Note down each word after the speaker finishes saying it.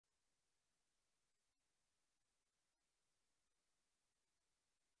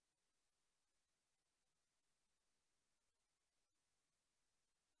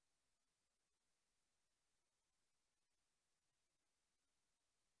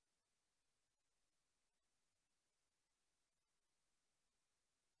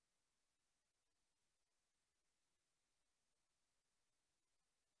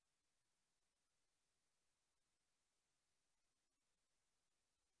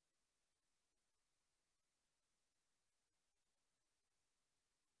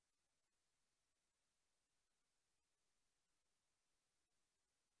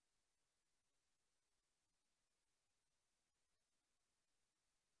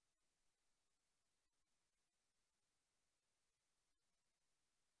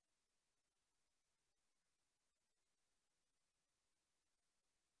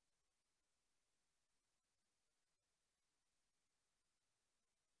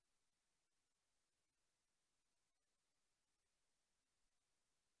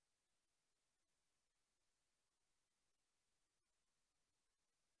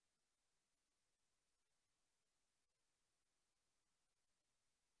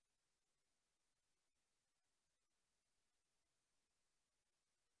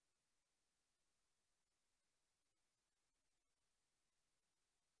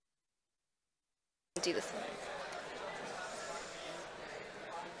do the thing.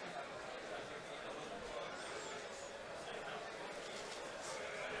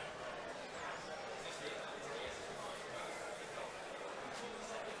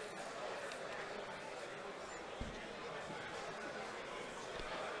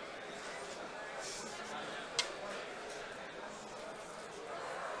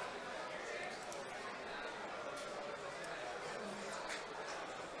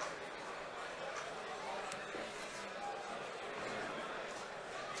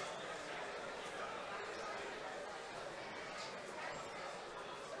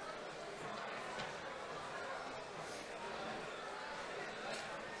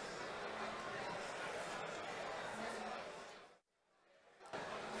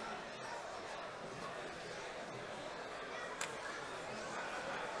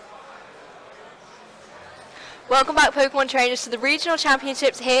 Welcome back, Pokemon trainers, to the regional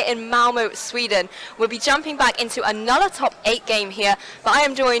championships here in Malmö, Sweden. We'll be jumping back into another top 8 game here, but I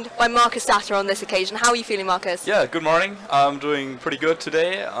am joined by Marcus Datter on this occasion. How are you feeling, Marcus? Yeah, good morning. I'm doing pretty good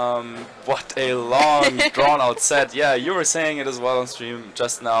today. What a long, drawn-out set. Yeah, you were saying it as well on stream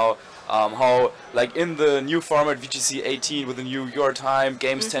just now. How, like, in the new format VGC 18 with the new Your Time,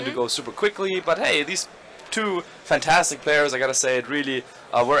 games tend to go super quickly. But hey, these two fantastic players, I gotta say, it really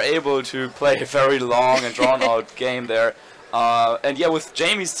were able to play a very long and drawn-out game there. And yeah, with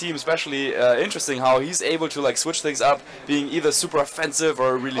Jamie's team especially, interesting how he's able to like switch things up, being either super offensive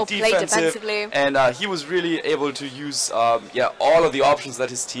or really defensive. And he was really able to use yeah, all of the options that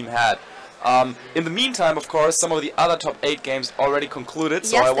his team had. In the meantime, of course, some of the other top 8 games already concluded,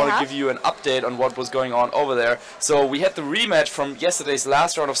 so yes, I want to give you an update on what was going on over there. So we had the rematch from yesterday's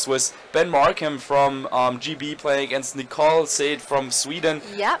last round of Swiss. Ben Markham from GB playing against Nicole Said from Sweden.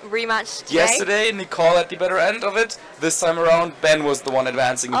 Yeah, rematch today. Yesterday, Nicole had the better end of it. This time around, Ben was the one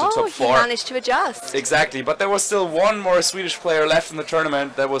advancing into top 4. Oh, he managed to adjust. Exactly, but there was still one more Swedish player left in the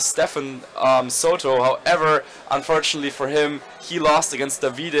tournament. That was Stefan Soto. However, unfortunately for him, he lost against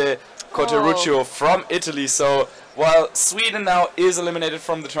Davide Coteruccio from Italy. So while Sweden now is eliminated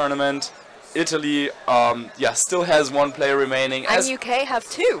from the tournament, Italy yeah, still has one player remaining. And UK have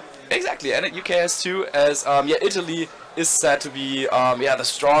 2. Exactly, and UK has 2, as yeah, Italy is said to be yeah, the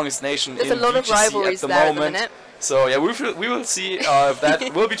strongest nation in a lot VGC of rivalries at the there moment. at the minute. So yeah, we will see if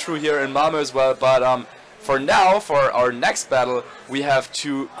that will be true here in Malmö as well. But for now, for our next battle, we have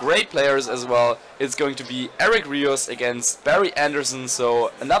 2 great players as well. It's going to be Eric Rios against Barry Anderson,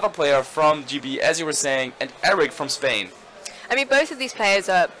 so another player from GB, as you were saying, and Eric from Spain. I mean, both of these players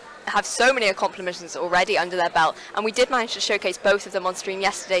have so many accomplishments already under their belt, and we did manage to showcase both of them on stream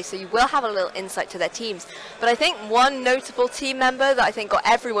yesterday, so you will have a little insight to their teams. But I think one notable team member that I think got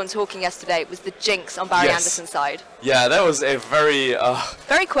everyone talking yesterday was the Jinx on Barry Anderson's side. Yeah, that was a very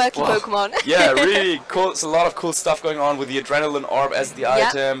quirky Pokemon. Yeah, really cool. There's a lot of cool stuff going on with the Adrenaline Orb as the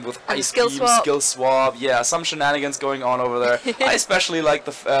item, with and Ice Beam, Skill Swap. Yeah, some shenanigans going on over there. I especially like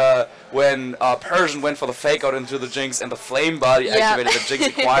the when Persian went for the fake out into the Jinx and the Flame Body activated the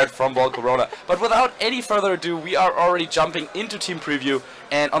Jinx acquired from Volcarona. But without any further ado, we are already jumping into team preview.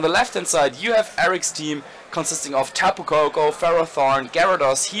 And on the left hand side, you have Eric's team consisting of Tapu Koko, Ferrothorn,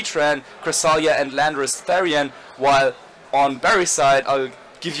 Gyarados, Heatran, Cresselia, and Landorus Therian, while on Barry's side, I'll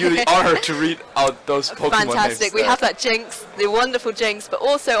give you the honor to read out those Pokemon names. Fantastic. We have that Jinx, the wonderful Jinx, but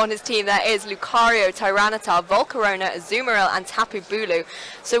also on his team there is Lucario, Tyranitar, Volcarona, Azumarill, and Tapu Bulu.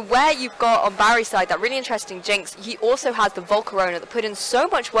 So where you've got on Barry's side that really interesting Jinx, he also has the Volcarona that put in so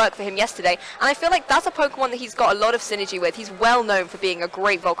much work for him yesterday, and I feel like that's a Pokemon that he's got a lot of synergy with. He's well known for being a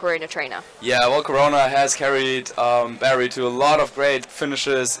great Volcarona trainer. Yeah, Volcarona has carried Barry to a lot of great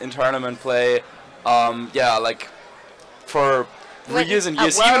finishes in tournament play. Yeah, like for years and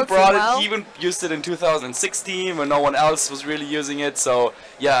years. He even brought it. He even used it in 2016 when no one else was really using it. So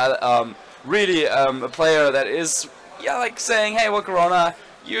yeah, really a player that is like saying, hey, Volcarona,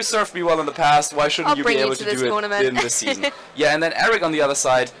 you served me well in the past. Why shouldn't you be able to do it in this season? Yeah, and then Eric on the other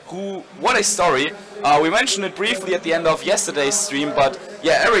side, who, what a story. We mentioned it briefly at the end of yesterday's stream, but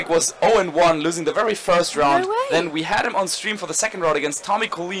yeah, Eric was 0-1, losing the very first round. No way. Then we had him on stream for the second round against Tommy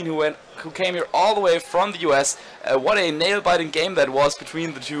Colleen, who came here all the way from the US. What a nail-biting game that was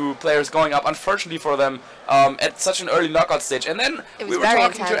between the two players going up, unfortunately for them, at such an early knockout stage. And then we were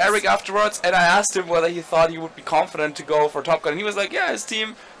talking to Eric afterwards, and I asked him whether he thought he would be confident to go for Top Gun, and he was like, yeah, his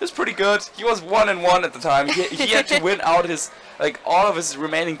team is pretty good. He was 1-1 at the time. He had to win out his all of his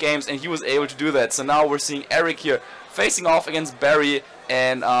remaining games, and he was able to do that. So now we're seeing Eric here facing off against Barry,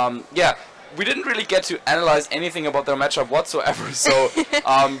 and yeah, we didn't really get to analyze anything about their matchup whatsoever, so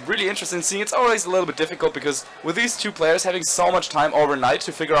really interesting seeing. It's always a little bit difficult because with these two players having so much time overnight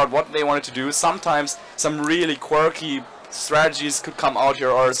to figure out what they wanted to do, sometimes some really quirky strategies could come out here,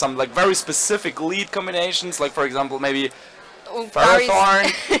 or some like very specific lead combinations, like for example maybe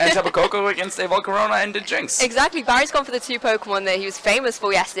Ferrothorn and Tapu Koko against a Volcarona and a Jinx. Exactly, Barry's gone for the two Pokemon that he was famous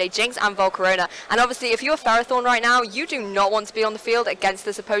for yesterday, Jinx and Volcarona. And obviously, if you're Ferrothorn right now, you do not want to be on the field against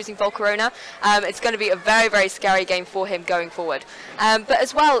this opposing Volcarona. It's going to be a very, very scary game for him going forward. But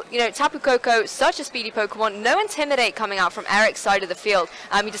as well, you know, Tapu Koko, such a speedy Pokemon, no Intimidate coming out from Eric's side of the field.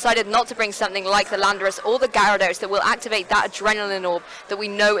 He decided not to bring something like the Landorus or the Gyarados that will activate that Adrenaline Orb that we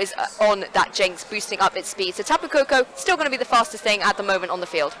know is on that Jinx, boosting up its speed. So Tapu Koko, still going to be the fastest thing at the moment on the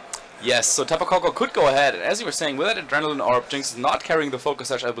field. Yes, so Tapu Koko could go ahead, and as you were saying, with that Adrenaline Orb, Jinx is not carrying the Focus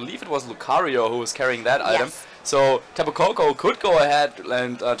Sash. I believe it was Lucario who was carrying that item. So Tapu Koko could go ahead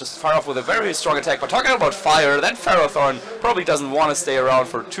and just fire off with a very strong attack. But talking about fire, that Ferrothorn probably doesn't want to stay around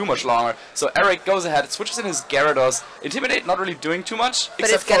for too much longer. So Eric goes ahead, switches in his Gyarados. Intimidate not really doing too much,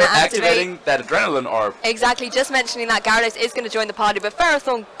 but except for activating that Adrenaline Orb. Exactly, just mentioning that Gyarados is going to join the party, but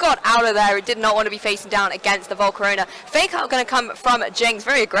Ferrothorn got out of there. It did not want to be facing down against the Volcarona. Fake Out going to come from Jinx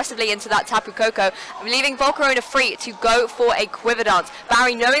very aggressively into that Tapu Koko, leaving Volcarona free to go for a Quiver Dance.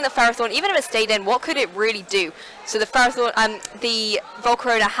 Barry, knowing that Ferrothorn, even if it stayed in, what could it really do? So the the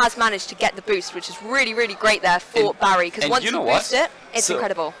Volcarona has managed to get the boost, which is really, really great there for Barry, because once you boost it, it's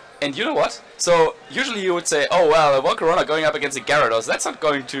incredible. And you know what? So usually you would say, oh well, a Volcarona going up against a Gyarados, that's not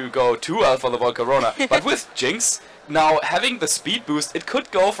going to go too well for the Volcarona. But with Jinx, now having the speed boost, it could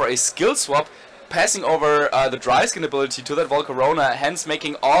go for a skill swap, passing over the Dry Skin ability to that Volcarona, hence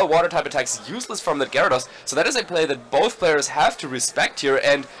making all Water-type attacks useless from that Gyarados. So that is a play that both players have to respect here,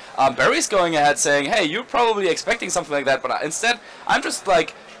 and Barry's going ahead saying, hey, you're probably expecting something like that, but instead, I'm just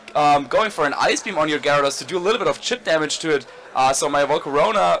like going for an Ice Beam on your Gyarados to do a little bit of chip damage to it, so my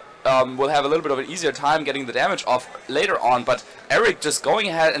Volcarona will have a little bit of an easier time getting the damage off later on, but Eric just going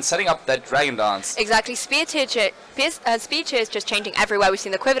ahead and setting up that Dragon Dance. Exactly, Speed Cheer is just changing everywhere. We've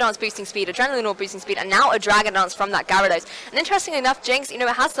seen the Quiver Dance boosting speed, Adrenaline Orb boosting speed, and now a Dragon Dance from that Gyarados. And interestingly enough, Jinx, you know,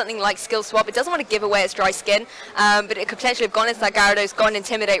 it has something like Skill Swap. It doesn't want to give away its Dry Skin, but it could potentially have gone into that Gyarados, gone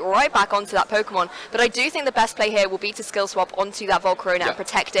Intimidate right back onto that Pokemon. But I do think the best play here will be to Skill Swap onto that Volcarona and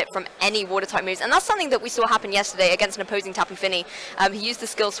protect it from any Water-type moves. And that's something that we saw happen yesterday against an opposing Tapu Fini. He used the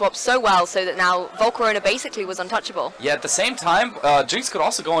Skill Swap so well so that now Volcarona basically was untouchable. Yeah, at the same time, Jinx could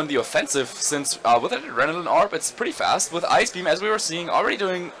also go on the offensive, since with that Adrenaline Orb, it's pretty fast. With Ice Beam, as we were seeing, already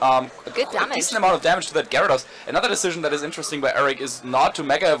doing a decent amount of damage to that Gyarados. Another decision that is interesting by Eric is not to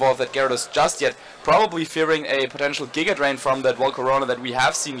Mega Evolve that Gyarados just yet, probably fearing a potential Giga Drain from that Volcarona that we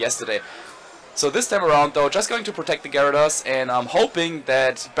have seen yesterday. So this time around, though, just going to protect the Gyarados, and I'm hoping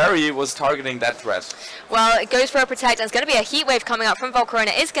that Barry was targeting that threat. Well, it goes for a Protect, and it's going to be a Heat Wave coming up from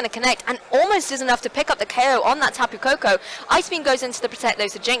Volcarona. It's going to connect, and almost is enough to pick up the KO on that Tapu Koko. Ice Beam goes into the Protect, though,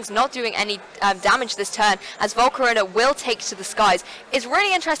 so Jinx not doing any damage this turn, as Volcarona will take to the skies. It's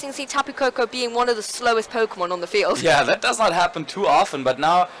really interesting to see Tapu Koko being one of the slowest Pokemon on the field. Yeah, that does not happen too often, but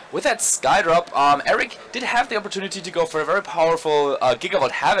now, with that Sky Drop, Eric did have the opportunity to go for a very powerful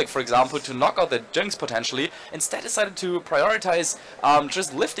Gigavolt Havoc, for example, to knock out the Jinx potentially. Instead decided to prioritize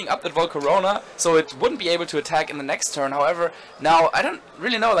just lifting up that Volcarona so it wouldn't be able to attack in the next turn. However, now I don't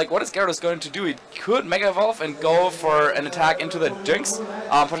really know, like, what is Gyarados going to do? He could Mega Evolve and go for an attack into the Jinx,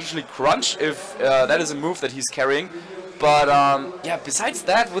 potentially Crunch if that is a move that he's carrying. But yeah, besides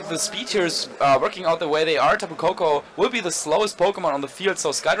that, with the speed tiers working out the way they are, Tapu Koko will be the slowest Pokemon on the field, so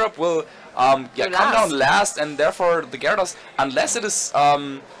Skydrop will come down last, and therefore the Gyarados, unless it is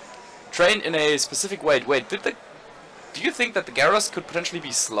trained in a specific way. Wait, do you think that the Gyarados could potentially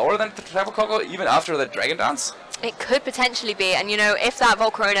be slower than the Tapu Koko even after that Dragon Dance? It could potentially be, and you know, if that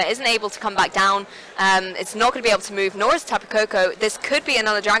Volcarona isn't able to come back down, it's not going to be able to move, nor is Tapu Koko. This could be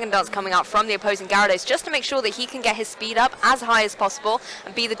another Dragon Dance coming out from the opposing Gyarados, just to make sure that he can get his speed up as high as possible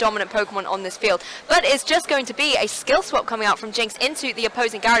and be the dominant Pokemon on this field. But it's just going to be a skill swap coming out from Jinx into the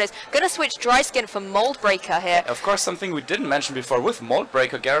opposing Gyarados. Going to switch Dry Skin for Mold Breaker here. Of course, something we didn't mention before, with Mold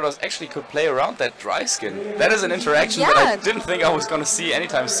Breaker, Gyarados actually could play around that Dry Skin. That is an interaction that I didn't think I was going to see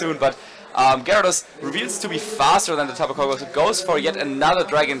anytime soon, but Gyarados reveals to be faster than the Tapu Koko, so goes for yet another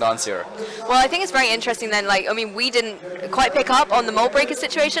Dragon Dance here. Well, I think it's very interesting then, like, I mean, we didn't quite pick up on the Mold Breaker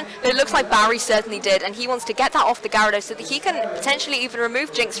situation, but it looks like Barry certainly did, and he wants to get that off the Gyarados so that he can potentially even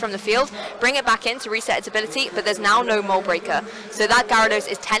remove Jinx from the field, bring it back in to reset its ability, but there's now no Mold Breaker. So that Gyarados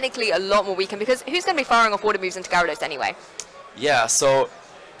is technically a lot more weakened, because who's going to be firing off water moves into Gyarados anyway? Yeah, so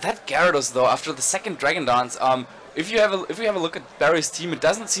that Gyarados, though, after the second Dragon Dance, if you have a look at Barry's team, it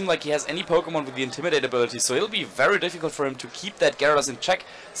doesn't seem like he has any Pokemon with the Intimidate ability, so it'll be very difficult for him to keep that Gyarados in check,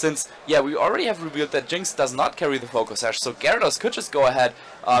 since, yeah, we already have revealed that Jinx does not carry the Focus Sash, so Gyarados could just go ahead,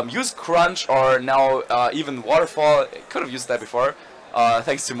 use Crunch, or now even Waterfall. Could have used that before,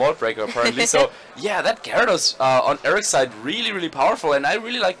 thanks to Mold Breaker apparently. So yeah, that Gyarados on Eric's side really powerful, and I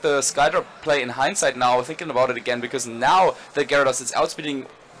really like the Skydrop play in hindsight now, thinking about it again, because now that Gyarados is outspeeding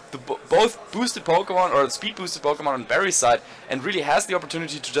the both boosted Pokemon, or speed boosted Pokemon on Barry's side, and really has the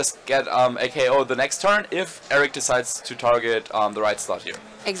opportunity to just get a KO the next turn if Eric decides to target the right slot here.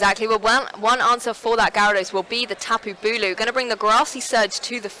 Exactly. Well, one answer for that Gyarados will be the Tapu Bulu. Going to bring the Grassy Surge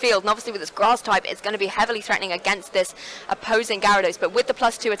to the field, and obviously with its Grass type, it's going to be heavily threatening against this opposing Gyarados, but with the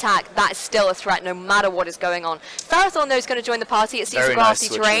 +2 attack, that is still a threat no matter what is going on. Ferrothorn, though, is going to join the party. It sees the grassy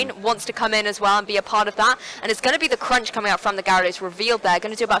terrain, wants to come in as well and be a part of that, and it's going to be the Crunch coming out from the Gyarados revealed there.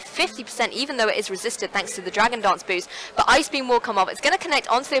 Going to do about 50%, even though it is resisted thanks to the Dragon Dance boost, but Ice Beam will come off. It's going to connect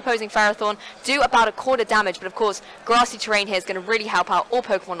onto the opposing Ferrothorn, do about a quarter damage, but of course, grassy terrain here is going to really help out all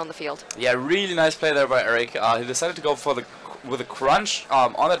Pokemon on the field. Yeah, really nice play there by Eric. He decided to go for with a Crunch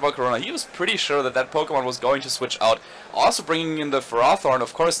on that Volcarona. He was pretty sure that that Pokemon was going to switch out. Also bringing in the Ferrothorn,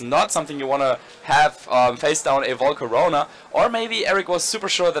 of course, not something you want to have face down a Volcarona. Or maybe Eric was super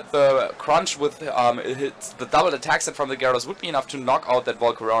sure that the Crunch with the double attack set from the Gyarados would be enough to knock out that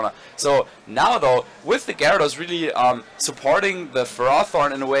Volcarona. So now, though, with the Gyarados really supporting the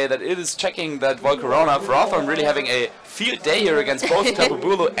Ferrothorn in a way that it is checking that Volcarona, Ferrothorn really having a field day here against both Tapu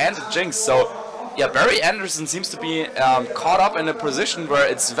Bulu and Jinx. So yeah, Barry Anderson seems to be caught up in a position where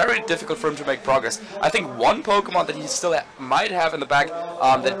it's very difficult for him to make progress. I think one Pokemon that he still might have in the back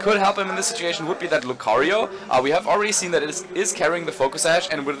that could help him in this situation would be that Lucario. We have already seen that it is carrying the Focus Sash,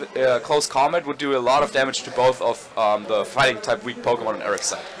 and with close combat would do a lot of damage to both of the fighting type weak Pokemon on Eric's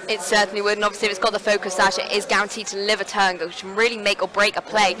side. It certainly would, and obviously if it's got the Focus Sash, it is guaranteed to live a turn, which can really make or break a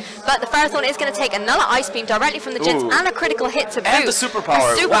play. But the Ferrothorn is going to take another Ice Beam directly from the Jinx and a critical hit to boot. And the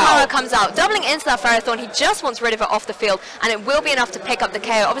Superpower. Superpower comes out, doubling into that Ferrothorn. He just wants rid of it off the field, and it will be enough to pick up the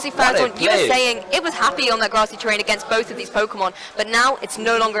KO. Obviously, Ferrothorn, you were saying it was happy on that grassy terrain against both of these Pokemon, but now it's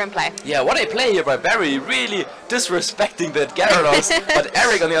no longer in play. Yeah, what a play here by Barry, really disrespecting that Gyarados. But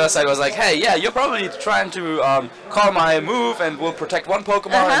Eric on the other side was like, hey, yeah, you're probably trying to call my move and will protect one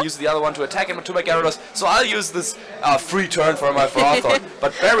Pokemon and use the other one to attack him to my Gyarados, so I'll use this free turn for my Ferrothorn.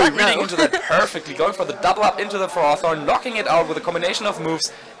 But Barry reading into that perfectly, going for the double up into the Ferrothorn, knocking it out with a combination of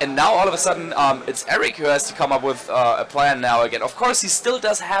moves, and now all of a sudden it's Eric who has to come up with a plan now again. Of course, he still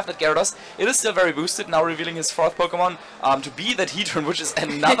does have that Gyarados. It is still very boosted, now revealing his fourth Pokemon to be that Heatran, which is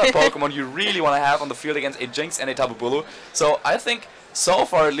another Pokemon you really want to have on the field against a Jinx and a Tapu Bulu. So I think, so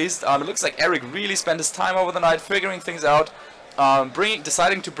far at least, it looks like Eric really spent his time over the night figuring things out,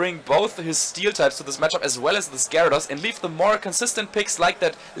 deciding to bring both his Steel types to this matchup as well as the Gyarados, and leave the more consistent picks like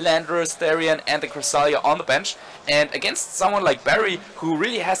that Landorus, Therian and the Cresselia on the bench. And against someone like Barry, who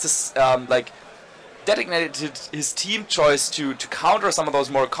really has this like dedicated his team choice to counter some of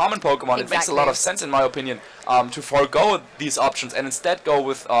those more common Pokemon, It makes a lot of sense in my opinion to forego these options and instead go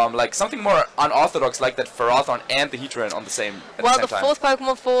with like something more unorthodox like that Ferrothorn and the Heatran on the same Well, the fourth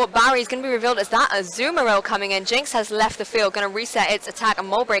Pokemon for Barry is going to be revealed as that Azumarill coming in. Jinx has left the field, going to reset its attack, and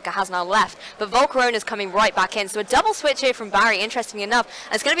Mold Breaker has now left. But Volcarona is coming right back in, so a double switch here from Barry, interestingly enough.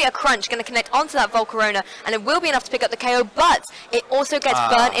 And it's going to be a Crunch, going to connect onto that Volcarona, and it will be enough to pick up the KO, but it also gets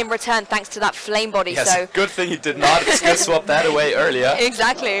burnt in return thanks to that Flame Body. Yes, so good thing he did not swap that away earlier.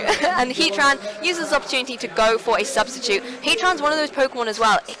 Exactly. And Heatran uses this opportunity to go for a substitute. Heatran's one of those Pokemon as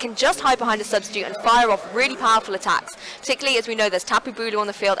well. It can just hide behind a substitute and fire off really powerful attacks. Particularly as we know there's Tapu Bulu on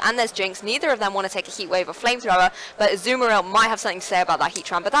the field and there's Jinx. Neither of them want to take a Heat Wave or Flamethrower, but Azumarill might have something to say about that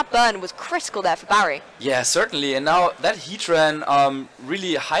Heatran. But that burn was critical there for Barry. Yeah, certainly. And now that Heatran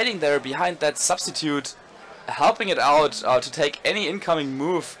really hiding there behind that substitute, helping it out to take any incoming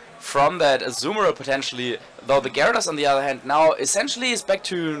move from that Azumarill potentially, though the Gyarados on the other hand now essentially is back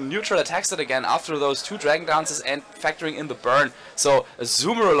to neutral attack set again after those two Dragon Dances and factoring in the burn. So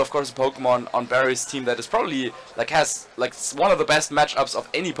Azumarill, of course, a Pokemon on Barry's team that is probably has one of the best matchups of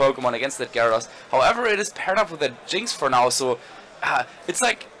any Pokemon against that Gyarados. However, it is paired up with that Jinx for now, so it's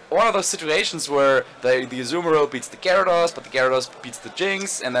like one of those situations where the Azumarill beats the Gyarados, but the Gyarados beats the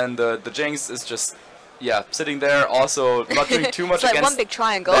Jinx, and then the Jinx is just sitting there, also not doing too much it's like against one big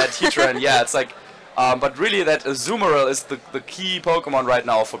triangle. that Heatran. Yeah, it's like, but really that Azumarill is the key Pokemon right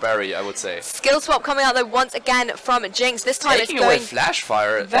now for Barry, I would say. Skill swap coming out though once again from Jinx. This time taking it's going away Flash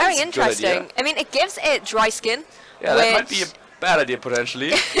Fire. Very interesting. I mean, it gives it Dry Skin. Yeah, that might be a bad idea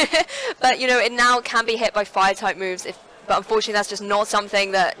potentially. But you know, it now can be hit by Fire type moves but unfortunately that's just not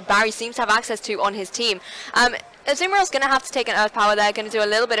something that Barry seems to have access to on his team. Azumarill's going to have to take an Earth Power there, going to do a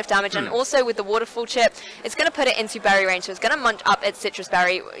little bit of damage, and also with the Waterfall chip, it's going to put it into berry range, so it's going to munch up its Citrus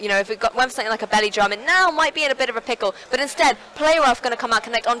Berry. You know, if it went for something like a Belly Drum, it now might be in a bit of a pickle, but instead, Play Rough going to come out,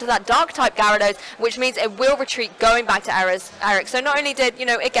 connect onto that Dark-type Gyarados, which means it will retreat going back to Eric. So not only did, you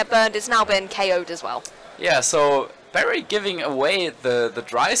know, it get burned, it's now been KO'd as well. Yeah, so Barry giving away the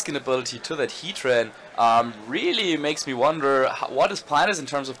Dry Skin ability to that Heatran really makes me wonder what his plan is in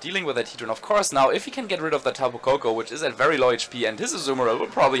terms of dealing with that Heatran. Of course, now if he can get rid of that Tapu Koko, which is at very low HP, and his Azumarill will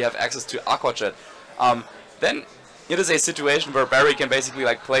probably have access to Aqua Jet, then it is a situation where Barry can basically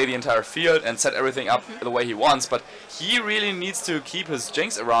like play the entire field and set everything up the way he wants, but he really needs to keep his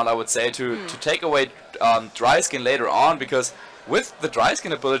Jinx around, I would say, to take away Dry Skin later on, because with the Dry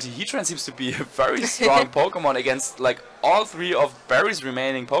Skin ability, Heatran seems to be a very strong Pokemon against like all three of Barry's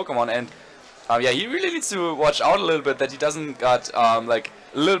remaining Pokemon, and yeah, he really needs to watch out a little bit that he doesn't got like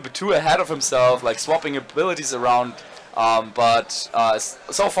a little bit too ahead of himself, like swapping abilities around. But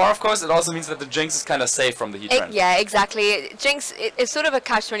so far, of course, it also means that the Jinx is kind of safe from the Heatran. Yeah, exactly. Jinx is sort of a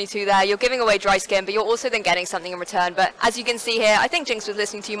catch-22 there. You're giving away Dry Skin, but you're also then getting something in return. But as you can see here, I think Jinx was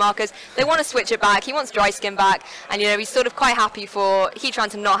listening to you, Marcus. They want to switch it back. He wants Dry Skin back, and you know he's sort of quite happy for Heatran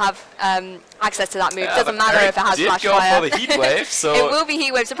to not have access to that move. It doesn't matter if it has Flash Fire. For the Heat Wave, so it will be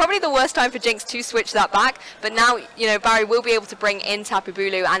Heat Wave. So probably the worst time for Jinx to switch that back. But now, you know, Barry will be able to bring in Tapu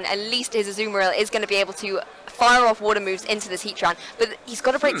Bulu, and at least his Azumarill is going to be able to fire off water moves into this Heatran, but he's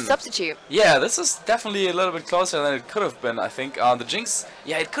got to break the substitute. Yeah, this is definitely a little bit closer than it could have been, I think. The Jinx,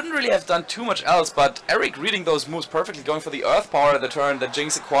 yeah, it couldn't really have done too much else, but Eric reading those moves perfectly, going for the Earth Power at the turn that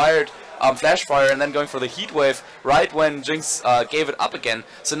Jinx acquired, Flash Fire, and then going for the Heat Wave right when Jinx gave it up again.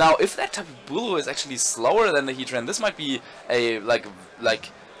 So now, if that Tapu Bulu is actually slower than the Heatran, this might be a,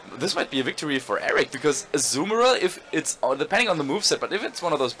 this might be a victory for Eric, because Azumarill, if it's, depending on the moveset, but if it's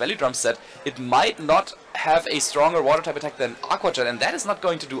one of those Belly Drum set, it might not have a stronger water type attack than Aqua Jet, and that is not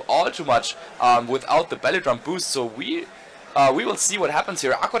going to do all too much without the Belly Drum boost, so we will see what happens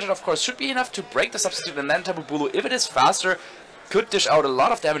here. Aqua Jet, of course, should be enough to break the substitute, and then Tapu Bulu, if it is faster, could dish out a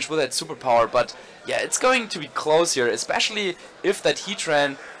lot of damage with that superpower, but yeah, it's going to be close here, especially if that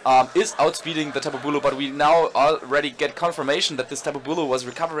Heatran is outspeeding the Tapu Bulu, but we now already get confirmation that this Tapu Bulu was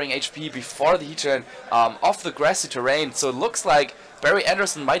recovering HP before the Heatran off the grassy terrain, so it looks like Barry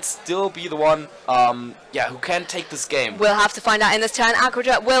Anderson might still be the one who can take this game. We'll have to find out in this turn. Aqua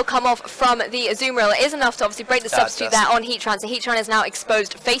Jet will come off from the Azumarill. It is enough to obviously break the substitute there on Heatran, so Heatran is now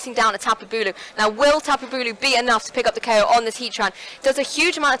exposed, facing down at Tapu Bulu. Now, will Tapu Bulu be enough to pick up the KO on this Heatran? Does a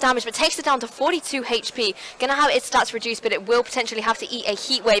huge amount of damage, but takes it down to 42 HP. Gonna have its stats reduced, but it will potentially have to eat a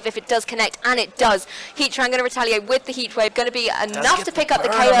Heat Wave if it does connect, and it does. Heatran gonna retaliate with the Heat Wave, gonna be enough to pick up the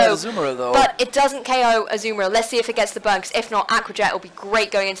KO, but it doesn't KO Azumarill. Let's see if it gets the burn, because if not, Aqua Jet will be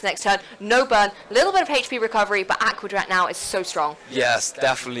great going into next turn. No burn, little bit of HP recovery, but Aqua Jet now is so strong. Yes,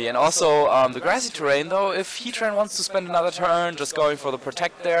 definitely. And also the grassy terrain, though, if Heatran wants to spend another turn just going for the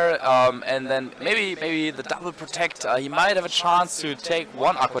Protect there, and then maybe the double Protect, he might have a chance to take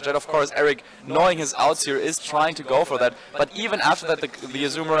one Aqua Jet. Of course, Eric, knowing his outs here, is trying to go for that, but even after that, the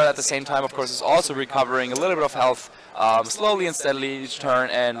Azumarill at the same time, of course, is also recovering a little bit of health slowly and steadily each turn,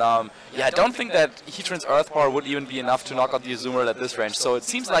 and yeah, I don't think that Heatran's Earth Power would even be enough to knock out the Azumarill at this range, so it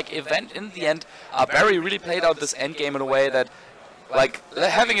seems like in the end, Barry really played out this end game in a way that, like,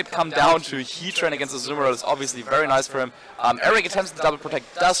 having it come down to Heatran against Azumarill is obviously very nice for him. Eric attempts the double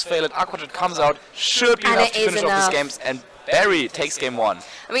protect, does fail it, Aqua Jet comes out, should be enough to finish off this game, and Barry takes game one.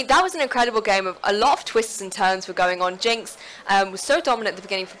 I mean, that was an incredible game of a lot of twists and turns were going on. Jinx was so dominant at the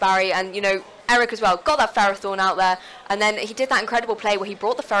beginning for Barry, and, you know, Eric as well got that Ferrothorn out there, and then he did that incredible play where he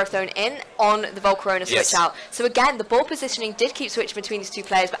brought the Ferrothorn in on the Volcarona switch out. So again, the ball positioning did keep switching between these two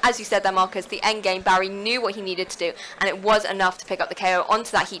players, but as you said there, Marcus, the end game, Barry knew what he needed to do, and it was enough to pick up the KO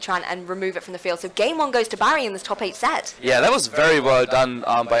onto that Heatran and remove it from the field. So game one goes to Barry in this top 8 set. Yeah, that was very well done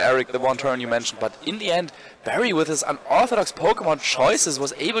by Eric, the one turn you mentioned, but in the end, Barry, with his unorthodox Pokemon choices,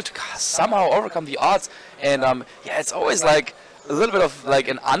 was able to somehow overcome the odds, and yeah, it's always like a little bit of like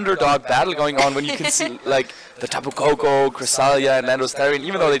an underdog battle going on when you can see like the Tapu Koko, Cresselia, and Landostherian,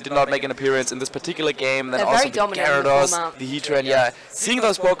 even though they did not make an appearance in this particular game. Then also the Gyarados, the Heatran, yeah, seeing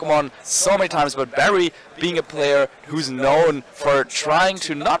those Pokemon so many times, but Barry being a player who's known for trying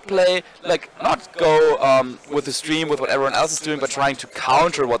to not play, like not go with the stream with what everyone else is doing, but trying to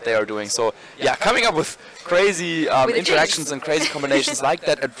counter what they are doing. So yeah, coming up with crazy interactions and crazy combinations like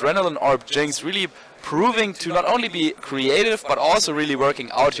that Adrenaline Orb Jinx really proving to not only be creative, but also really working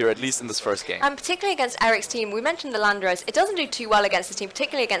out here, at least in this first game. And particularly against Eric's team, we mentioned the Landros. It doesn't do too well against this team,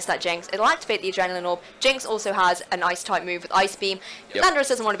 particularly against that Jinx. It'll activate the Adrenaline Orb. Jinx also has an Ice-type move with Ice Beam. Yep. Landros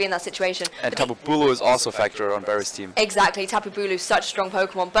doesn't want to be in that situation. And Tapu Bulu is also a factor on Barry's team. Exactly, Tapu Bulu is such a strong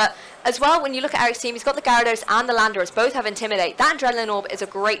Pokemon. But as well, when you look at Eric's team, he's got the Gyarados and the Landros. Both have Intimidate. That Adrenaline Orb is a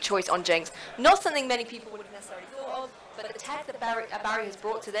great choice on Jinx. Not something many people would have necessarily thought of, but the tech that Barry has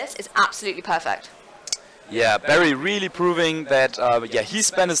brought to this is absolutely perfect. Yeah, Barry really proving that yeah, he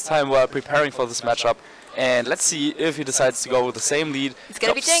spent his time well preparing for this matchup. And let's see if he decides to go with the same lead. It's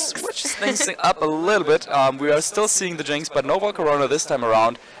going to be Jinx. Switches things up a little bit. We are still seeing the Jinx, but no Volcarona this time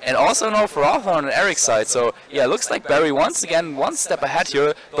around. And also no Ferrothorn on Eric's side. So, yeah, looks like Barry once again one step ahead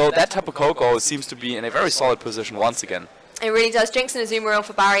here. Though that Tapu Koko seems to be in a very solid position once again. It really does. Jinx and Azumarill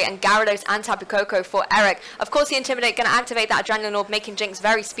for Barry, and Gyarados and Tapu Koko for Eric. Of course, the Intimidate going to activate that Adrenaline Orb, making Jinx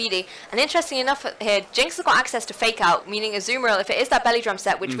very speedy. And interestingly enough here, Jinx has got access to Fake Out, meaning Azumarill, if it is that Belly Drum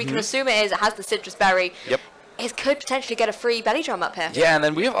set, which we can assume it is, it has the Citrus Berry, it could potentially get a free Belly Drum up here. Yeah, and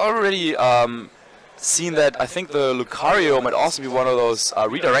then we have already seen that I think the Lucario might also be one of those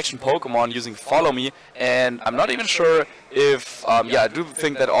redirection Pokemon using Follow Me, and I'm not even sure if, yeah, I do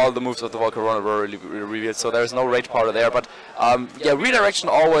think that all the moves of the Volcarona were really revealed, so there's no Rage Powder there, but yeah, redirection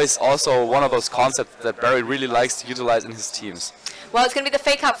always also one of those concepts that Barry really likes to utilize in his teams. Well, it's going to be the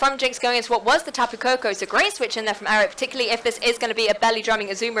Fake Out from Jinx going into what was the Tapu Koko, so great switch in there from Eric, particularly if this is going to be a belly drumming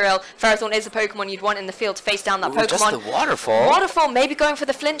Azumarill. Ferrothorn is a Pokemon you'd want in the field to face down that Pokemon. Just the Waterfall. Waterfall, maybe going for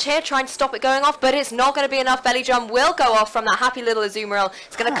the flinch here, trying to stop it going off, but it's not going to be enough. Belly Drum will go off from that happy little Azumarill.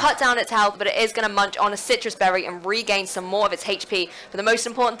 It's going to cut down its health, but it is going to munch on a Citrus Berry and regain some more of its HP. But the most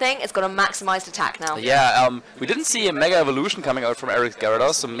important thing, it's got a maximized attack now. Yeah, we didn't see a Mega Evolution coming out from Eric's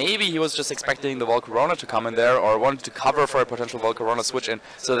Gyarados, so maybe he was just expecting the Volcarona to come in there, or wanted to cover for a potential Volcarona switch in,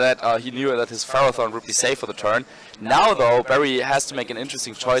 so that he knew that his Ferrothorn would be safe for the turn. Now though, Barry has to make an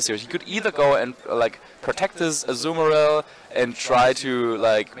interesting choice here. He could either go and like protect his Azumarill and try to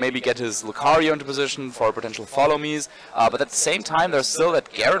like maybe get his Lucario into position for potential follow-me's, but at the same time there's still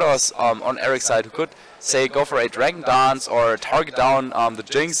that Gyarados on Eric's side who could say go for a Dragon Dance or target down the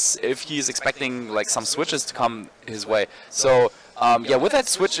Jinx if he's expecting like some switches to come his way. So yeah, with that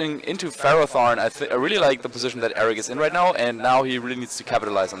switching into Ferrothorn, I really like the position that Eric is in right now, and now he really needs to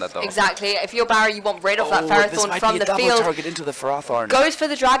capitalize on that though. Exactly. If you're Barry, you want rid of that Ferrothorn from the field. Target into the Ferrothorn. Goes for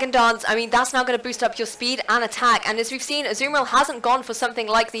the Dragon Dance. I mean, that's now going to boost up your speed and attack. And as we've seen, Azumarill hasn't gone for something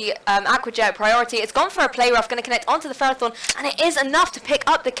like the Aqua Jet priority. It's gone for a Play Rough, going to connect onto the Ferrothorn, and it is enough to pick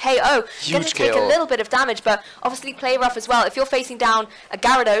up the KO. Going to take a little bit of damage, but obviously Play Rough as well. If you're facing down a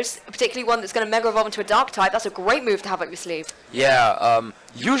Gyarados, particularly one that's going to Mega Evolve into a Dark type, that's a great move to have up your sleeve. Yeah,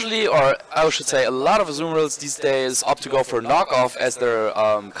 usually, or I should say, a lot of Azumarills these days opt to go for knockoff as their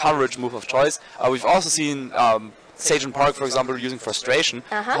coverage move of choice. We've also seen Sage and Park, for example, using Frustration.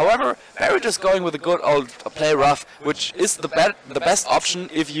 However, Barry just going with a good old Play Rough, which is the best option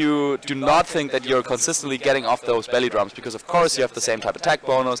if you do not think that you're consistently getting off those belly drums, because of course you have the same type attack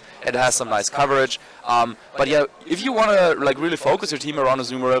bonus, it has some nice coverage. But yeah, if you want to like really focus your team around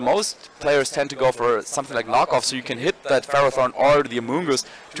Azumarill, most players tend to go for something like knockoff, so you can hit that Ferrothorn or the Amoonguss,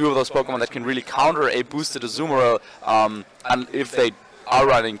 two of those Pokemon that can really counter a boosted Azumarill, and if they are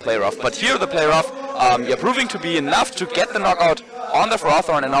running Play Rough. But here the Play Rough, yeah, proving to be enough to get the knockout on the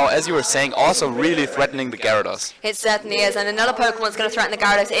Ferrothorn, and now, as you were saying, also really threatening the Gyarados. It certainly is, and another Pokemon that's going to threaten the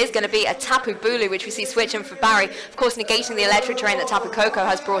Gyarados is going to be a Tapu Bulu, which we see switching for Barry, of course negating the electric terrain that Tapu Koko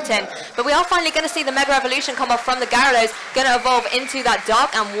has brought in. But we are finally going to see the Mega Evolution come off from the Gyarados, going to evolve into that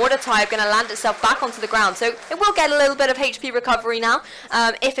Dark and Water type, going to land itself back onto the ground. So it will get a little bit of HP recovery now,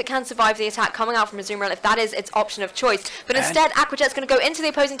 if it can survive the attack coming out from Azumarill, if that is its option of choice. But instead, Aqua Jet's going to go into the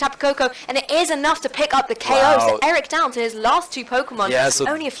opposing Tapu Koko, and it is enough to pick up the KO. So Eric down to his last two Pokemon, so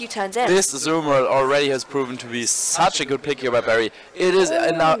only a few turns in. This Azumarill already has proven to be such a good pick here by Barry. It is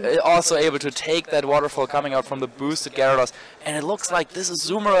now also able to take that Waterfall coming out from the boosted Gyarados, and it looks like this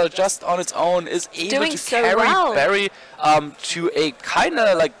Azumarill just on its own is able to carry Barry to a kind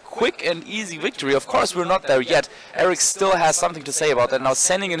of like quick and easy victory. Of course, we're not there yet. Eric still has something to say about that. Now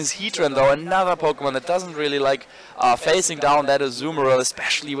sending in his Heatran though, another Pokemon that doesn't really like facing down that Azumarill,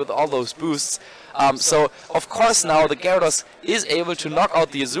 especially with all those boosts. So, of course, now the Gyarados is able to knock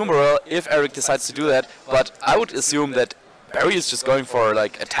out the Azumarill if Eric decides to do that, but I would assume that Barry is just going for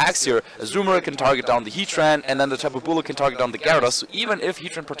like attacks here. Azumarill can target down the Heatran, and then the Tapu Bulu can target down the Gyarados. So even if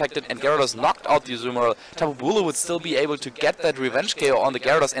Heatran protected and Gyarados knocked out the Azumarill, Tapu Bulu would still be able to get that revenge KO on the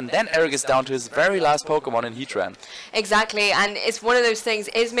Gyarados, and then Eric is down to his very last Pokemon in Heatran. Exactly, and it's one of those things,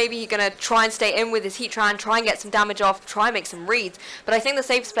 is maybe he going to try and stay in with his Heatran, try and get some damage off, try and make some reads, but I think the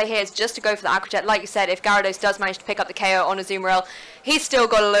safest play here is just to go for the Aqua Jet. Like you said, if Gyarados does manage to pick up the KO on Azumarill, he's still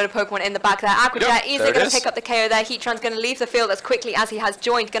got a load of Pokemon in the back there. Aqua Jet easily going to pick up the KO there. Heatran's going to leave the field as quickly as he has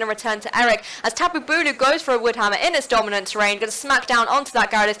joined, going to return to Eric, as Tapu Bulu goes for a Wood Hammer in its dominant terrain, going to smack down onto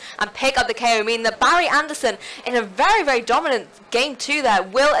that Gyarados and pick up the KO, meaning that Barry Anderson, in a very, very dominant game 2 there,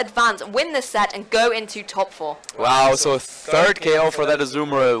 will advance, win this set, and go into top 4. Wow, so third KO for that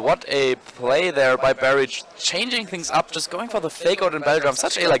Azumarill. What a play there by Barry, changing things up, just going for the fake out in Belgium.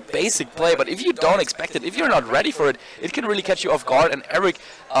 Such a like basic play, but if you don't expect it, if you're not ready for it, it can really catch you off guard. And Eric,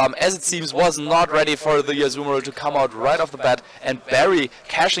 as it seems, was not ready for the Azumarill to come out right off the bat, and Barry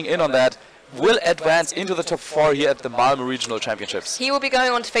cashing in on that will advance into the top 4 here at the Malmö Regional Championships. He will be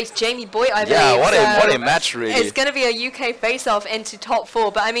going on to face Jamie Boyd, I believe. Yeah, what a match, really. It's going to be a UK face-off into top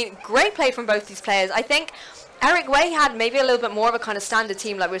 4, but I mean, great play from both these players. I think Eric, where he had maybe a little bit more of a kind of standard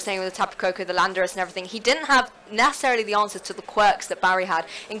team, like we were saying with the Tapu Koko, the Landorus and everything, he didn't have necessarily the answers to the quirks that Barry had.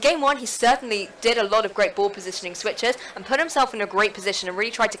 In game 1, he certainly did a lot of great ball positioning switches and put himself in a great position and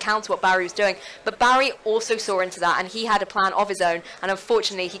really tried to counter what Barry was doing. But Barry also saw into that, and he had a plan of his own, and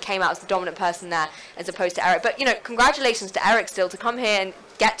unfortunately he came out as the dominant person there as opposed to Eric. But, you know, congratulations to Eric still to come here and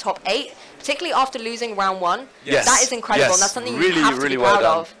get top 8, particularly after losing round 1. Yes. That is incredible, yes. and that's something really, you have to really be proud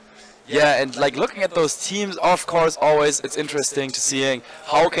well done. of. Yeah, and like looking at those teams, of course, always it's interesting to seeing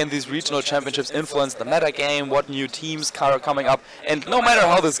how can these regional championships influence the meta game, what new teams are coming up, and no matter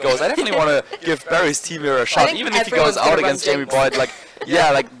how this goes, I definitely want to give Barry's team here a shot, even if he goes out against Jamie Boyd. Like,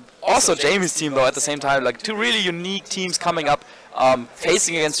 yeah, like also Jamie's team though at the same time, like two really unique teams coming up.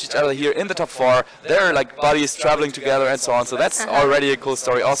 Facing against each other here in the top 4. They're like buddies traveling together and so on, so that's already a cool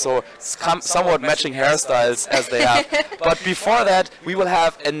story. Also somewhat matching hairstyles as they have. But before that, we will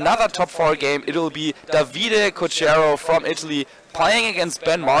have another top 4 game. It will be Davide Cochero from Italy playing against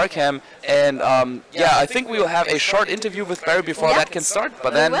Ben Markham, and yeah, I think we will have a short interview with Barry before that can start,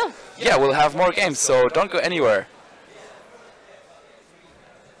 but then yeah, we'll have more games, so don't go anywhere.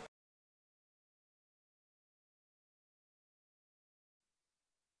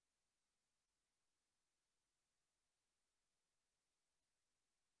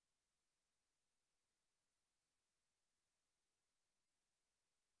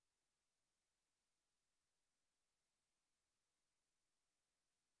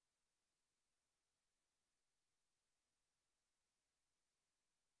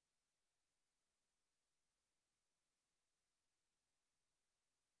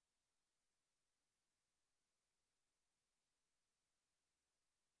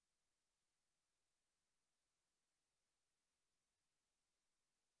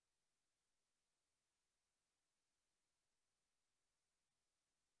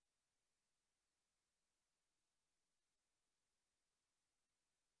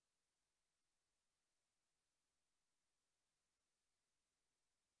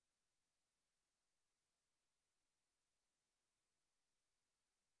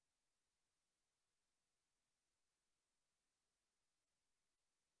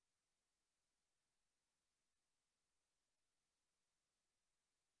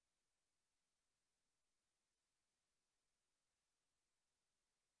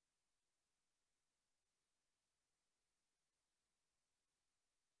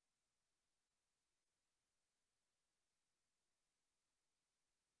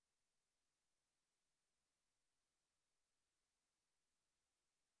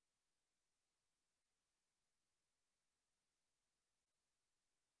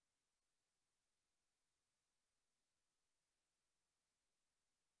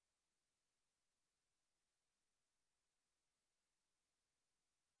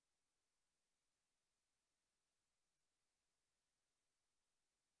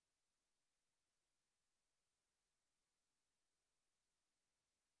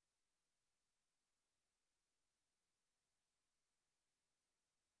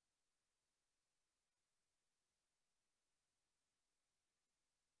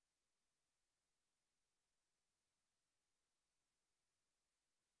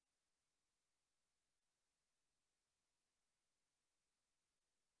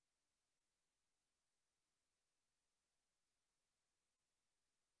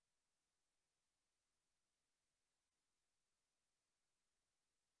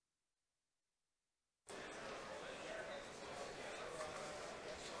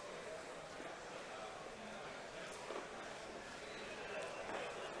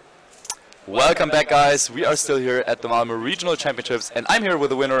 Welcome back, guys. We are still here at the Malmö Regional Championships, and I'm here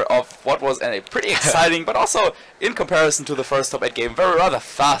with the winner of what was a pretty exciting, but also, in comparison to the first top 8 game, very rather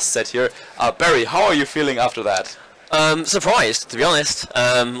fast set here. Barry, how are you feeling after that? Surprised, to be honest.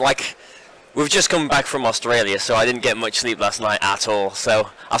 We've just come back from Australia, so I didn't get much sleep last night at all. So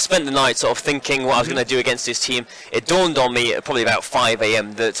I spent the night sort of thinking what I was going to do against this team. It dawned on me at probably about 5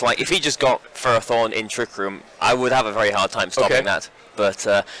 AM that if he just got Furthorn in Trick Room, I would have a very hard time stopping that. But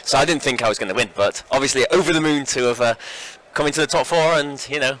so I didn't think I was going to win. But obviously, over the moon to have come into the top 4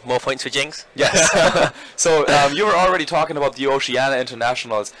 and, more points for Jinx. Yes. So you were already talking about the Oceania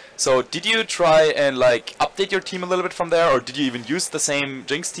Internationals. So did you try and update your team a little bit from there, or did you even use the same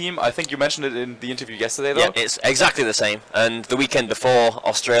Jinx team? I think you mentioned it in the interview yesterday, though. Yeah, it's exactly the same. And the weekend before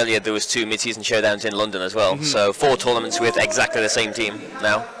Australia, there was 2 mid-season showdowns in London as well. So 4 tournaments with exactly the same team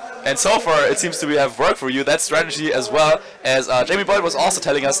now. And so far, it seems to have worked for you, that strategy, as well as Jamie Boyd was also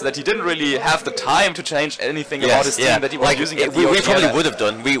telling us that he didn't really have the time to change anything about his team that he was using. We probably would have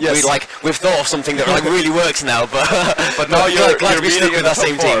done. We've thought of something that really works now, but now you're beating with our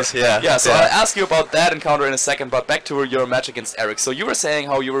same teams. Yeah. So I'll ask you about that encounter in a second, but back to your match against Eric. So you were saying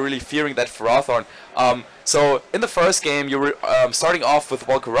how you were really fearing that Furthorn. So in the first game, you were starting off with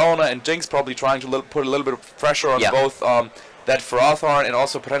Volcarona and Jinx, probably trying to put a little bit of pressure on both. That Furthorn and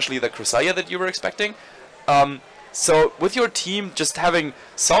also potentially the Crusader that you were expecting. So with your team just having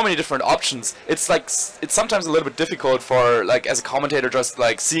so many different options, it's sometimes a little bit difficult for as a commentator just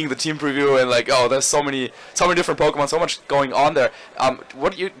seeing the team preview and oh, there's so many different Pokemon, so much going on there.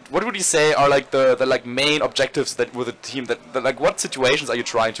 What would you say are the main objectives that with a team that what situations are you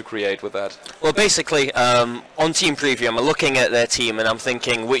trying to create with that? Well, basically on team preview, I'm looking at their team and I'm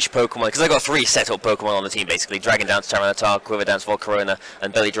thinking which Pokemon, because I've got 3 set up Pokemon on the team basically: Dragon Dance, Tyranitar, Quiver Dance, Volcarona,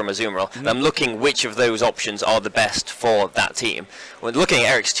 and Belly Drum Azumarill. And I'm looking which of those options are the best for that team. When looking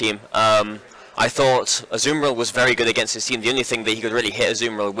at Eric's team, I thought Azumarill was very good against his team. The only thing that he could really hit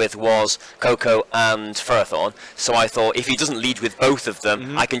Azumarill with was Koko and Furthorn. So I thought if he doesn't lead with both of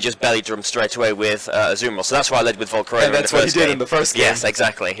them, I can just belly drum straight away with Azumarill. So that's why I led with Volcarona. And that's what he did in the first game. Yes,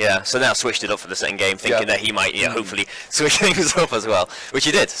 exactly. Yeah. So now I switched it up for the second game, thinking that he might, hopefully switch things up as well, which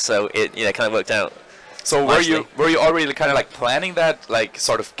he did. So it, kind of worked out. So were you already kind of planning that,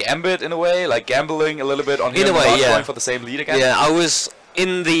 sort of gambit in a way, gambling a little bit on him going for the same lead again? Yeah, I was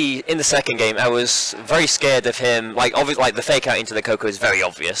in the second game. I was very scared of him. Obviously, the fake out into the Koko is very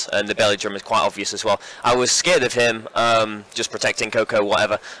obvious, and the belly drum is quite obvious as well. I was scared of him, just protecting Koko,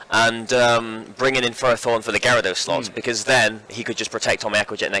 whatever, and bringing in Furthorn for the Gyarados slots, because then he could just protect on my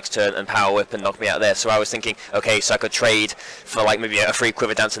Aqua Jet next turn and Power Whip and knock me out there. So I was thinking, okay, so I could trade for maybe a free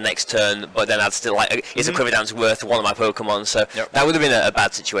Quiver Dance next turn, but then I'd still is a Quiver Dance worth one of my Pokemon? So that would have been a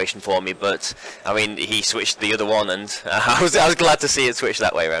bad situation for me. But I mean, he switched the other one, and I was glad to see it switch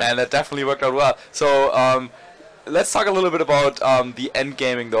that way around. And it definitely worked out well. So let's talk a little bit about the end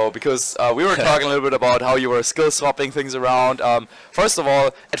gaming, though, because we were talking a little bit about how you were skill swapping things around. First of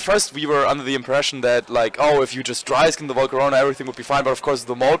all, at first we were under the impression that oh, if you just dry skin the Volcarona, everything would be fine. But of course,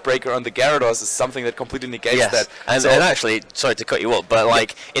 the Mold Breaker on the Gyarados is something that completely negates that. And actually, sorry to cut you up,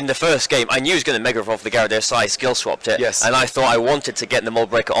 but in the first game, I knew he was going to Mega Evolve the Gyarados, so I skill swapped it. Yes. And I thought I wanted to get the Mold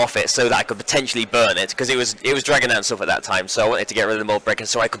Breaker off it so that I could potentially burn it, because it was Dragon Dance up at that time. So I wanted to get rid of the Mold Breaker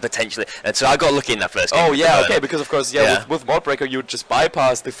so I could potentially. And so I got lucky in that first game. Oh yeah, okay, because of course, with Mold Breaker you would just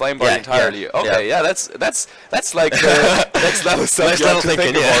bypass the Flame Body entirely. Okay, that's like next level stuff. Next level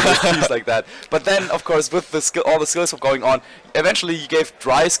thinking, things like that. But then, of course, with the all the skills going on, eventually you gave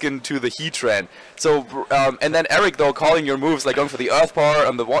Dry Skin to the Heatran. So and then Eric, though, calling your moves going for the Earth Power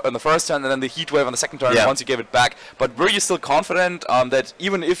on the first turn, and then the Heat Wave on the second turn. Once you gave it back, but were you still confident that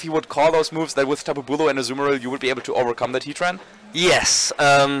even if he would call those moves, that with Tapu Bulu and Azumarill you would be able to overcome that Heatran? Yes.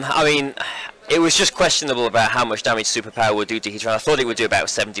 I mean, it was just questionable about how much damage Superpower would do to Heatran. I thought it would do about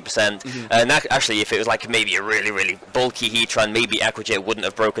 70%. And actually, if it was maybe a really, really bulky Heatran, maybe Aqua Jet wouldn't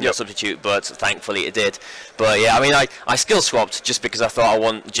have broken the substitute, but thankfully it did. But yeah, I mean, I skill swapped just because I thought I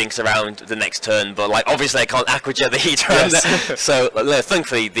want Jinx around the next turn, but obviously I can't Aqua Jet the Heatran. Yes. So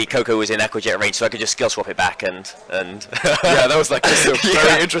thankfully the Koko was in Aqua Jet range, so I could just skill swap it back and yeah, that was just a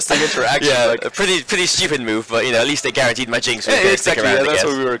very interesting interaction. Yeah, a pretty stupid move, but at least it guaranteed my Jinx was going to stick around. Yeah, that's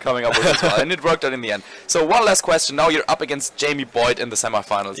what we were coming up with as well. And it worked out in the end. So one last question. Now you're up against Jamie Boyd in the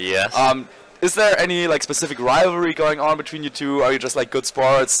semifinals. Yes. Is there any specific rivalry going on between you two? Are you just good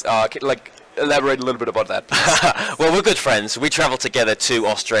sports? Elaborate a little bit about that, please. Well, we're good friends. We travel together to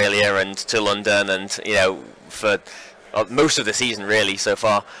Australia and to London, and for most of the season really so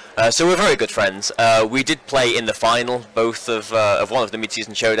far. So we're very good friends. We did play in the final, both of one of the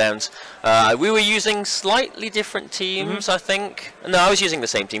mid-season showdowns. We were using slightly different teams, I think. No, I was using the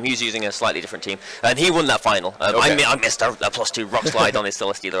same team. He was using a slightly different team, and he won that final. I missed a +2 rock slide on his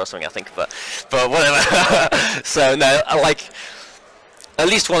Celesteela or something, I think, but whatever. So no, like at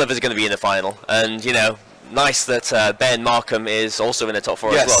least one of us is going to be in the final, and you know. Nice that Ben Markham is also in the top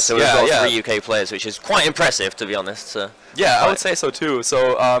 4 as well. So we've got 3 UK players, which is quite impressive, to be honest. So. Yeah, I would say so too.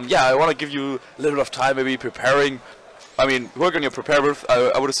 So yeah, I want to give you a little bit of time, maybe preparing. I mean, work on your prepare with.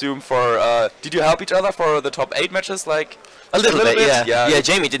 I would assume for. Did you help each other for the top 8 matches, like? A little bit, yeah. Yeah,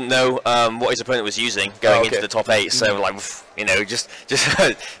 Jamie didn't know what his opponent was using going into the top 8, so like, you know, just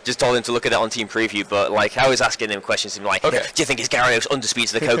told him to look at it on team preview. But like, I was asking him questions, and like, do you think his Gyarados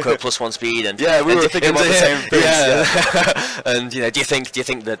underspeeds the Coco +1 speed? And yeah, we were thinking about the same things. Yeah. And you know, do you think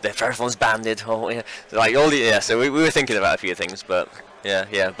that the Ferrothorn's banded? Or, like all the so we were thinking about a few things, but.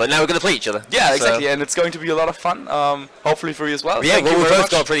 Yeah. But now we're going to play each other. Yeah, exactly, and it's going to be a lot of fun. Hopefully for you as well. Yeah, well, we've both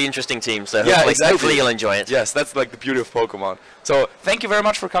got a pretty interesting team, so hopefully you'll enjoy it. Yes, that's like the beauty of Pokemon. So thank you very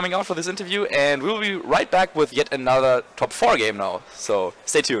much for coming out for this interview, and we'll be right back with yet another top 4 game now. So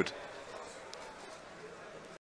stay tuned.